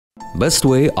Best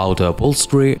Way Auto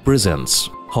Upholstery presents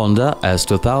Honda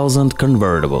S2000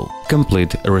 Convertible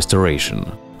Complete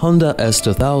Restoration. Honda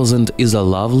S2000 is a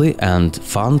lovely and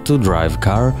fun-to-drive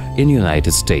car in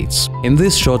United States. In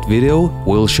this short video,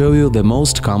 we'll show you the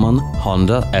most common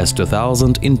Honda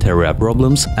S2000 interior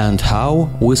problems and how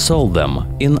we solve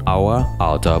them in our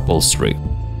auto upholstery.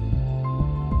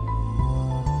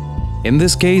 In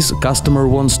this case, customer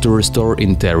wants to restore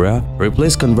interior,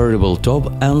 replace convertible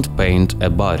top and paint a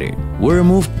body. We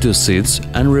removed two seats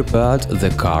and repaired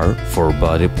the car for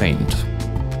body paint.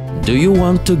 Do you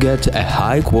want to get a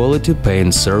high-quality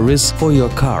paint service for your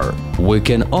car? We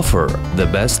can offer the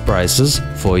best prices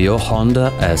for your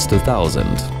Honda S2000.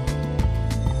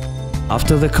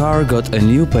 After the car got a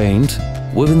new paint,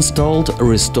 we've installed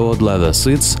restored leather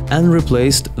seats and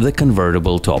replaced the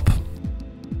convertible top.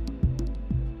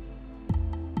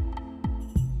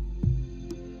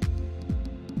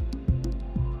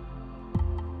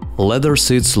 Leather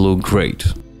seats look great.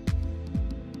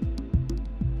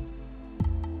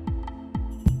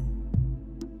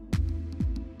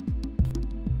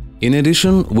 In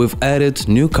addition, we've added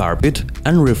new carpet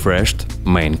and refreshed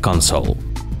main console.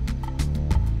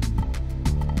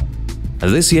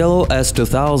 This yellow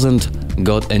S2000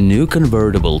 got a new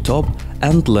convertible top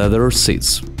and leather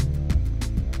seats.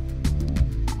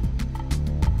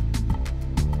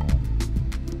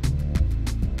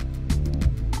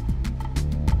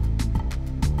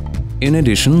 In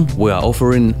addition, we are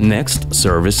offering next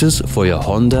services for your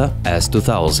Honda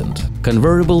S2000: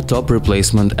 convertible top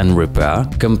replacement and repair,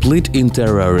 complete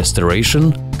interior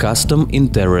restoration, custom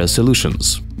interior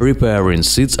solutions, repairing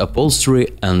seats, upholstery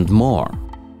and more.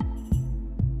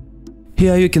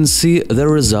 Here you can see the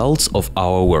results of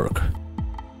our work.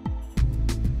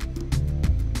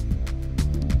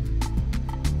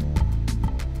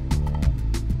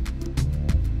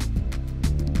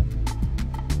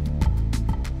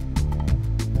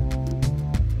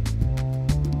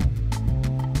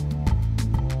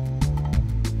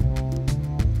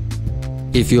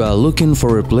 If you are looking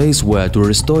for a place where to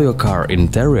restore your car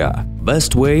interior,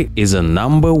 Best Way is a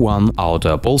 #1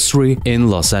 auto upholstery in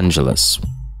Los Angeles.